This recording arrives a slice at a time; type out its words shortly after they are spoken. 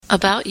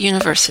About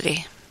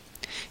university.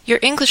 Your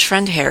English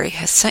friend Harry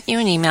has sent you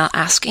an email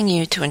asking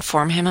you to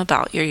inform him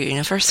about your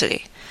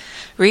university.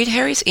 Read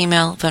Harry's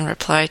email, then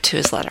reply to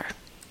his letter.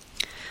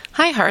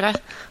 Hi, Harda.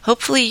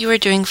 Hopefully you are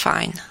doing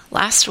fine.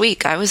 Last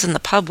week I was in the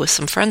pub with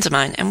some friends of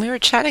mine, and we were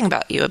chatting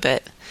about you a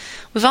bit.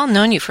 We've all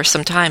known you for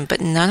some time, but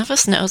none of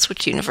us knows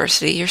which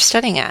university you're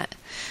studying at.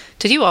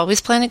 Did you always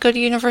plan to go to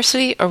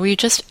university, or were you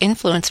just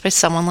influenced by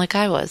someone like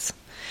I was?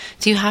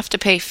 Do you have to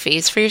pay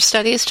fees for your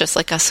studies, just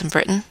like us in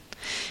Britain?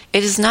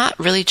 It is not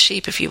really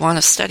cheap if you want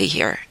to study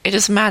here. It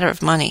is a matter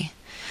of money.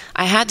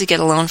 I had to get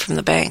a loan from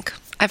the bank.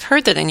 I've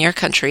heard that in your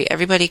country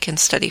everybody can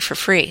study for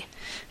free.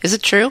 Is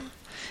it true?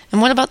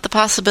 And what about the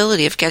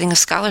possibility of getting a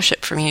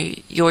scholarship from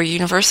your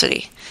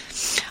university?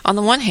 On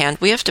the one hand,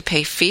 we have to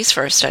pay fees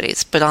for our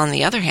studies, but on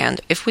the other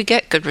hand, if we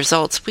get good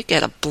results, we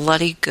get a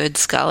bloody good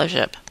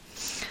scholarship.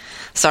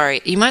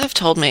 Sorry, you might have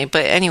told me,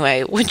 but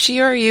anyway, which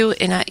year are you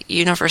in at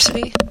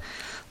university?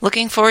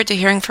 Looking forward to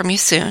hearing from you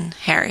soon,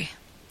 Harry.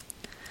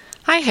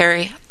 Hi,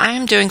 Harry. I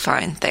am doing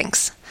fine,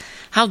 thanks.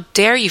 How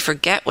dare you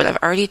forget what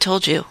I've already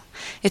told you?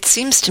 It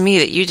seems to me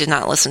that you did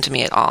not listen to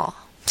me at all.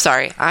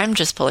 Sorry, I'm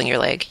just pulling your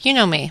leg. You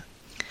know me.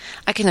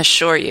 I can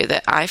assure you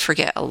that I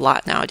forget a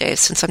lot nowadays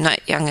since I'm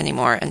not young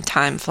anymore and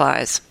time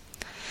flies.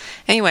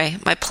 Anyway,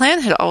 my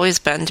plan had always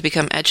been to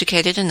become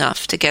educated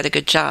enough to get a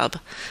good job.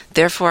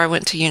 Therefore, I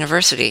went to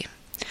university.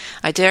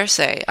 I dare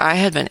say I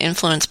had been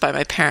influenced by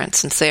my parents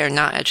since they are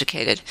not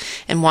educated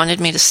and wanted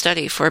me to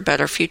study for a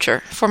better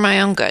future, for my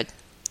own good.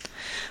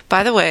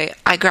 By the way,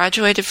 I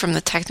graduated from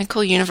the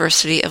Technical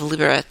University of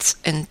Liberec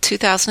in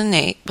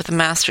 2008 with a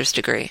master's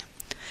degree.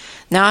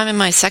 Now I'm in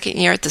my second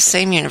year at the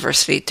same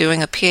university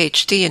doing a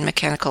PhD in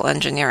mechanical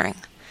engineering.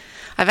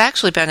 I've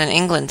actually been in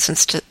England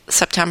since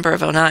September of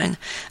 2009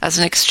 as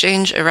an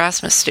exchange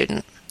Erasmus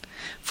student.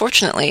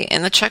 Fortunately,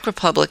 in the Czech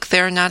Republic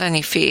there are not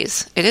any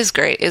fees. It is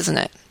great, isn't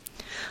it?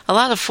 A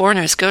lot of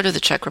foreigners go to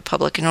the Czech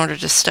Republic in order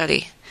to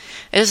study.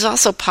 It is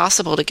also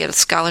possible to get a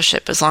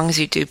scholarship as long as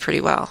you do pretty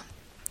well.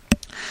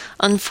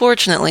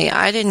 Unfortunately,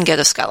 I didn't get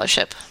a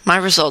scholarship. My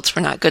results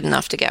were not good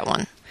enough to get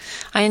one.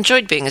 I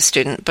enjoyed being a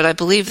student, but I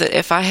believe that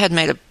if I had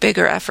made a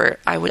bigger effort,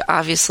 I would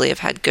obviously have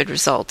had good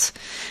results,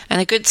 and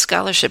a good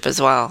scholarship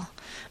as well.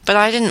 But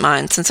I didn't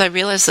mind, since I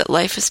realized that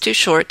life is too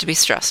short to be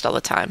stressed all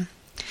the time.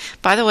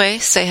 By the way,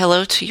 say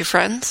hello to your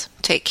friends.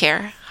 Take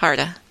care,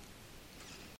 Harda.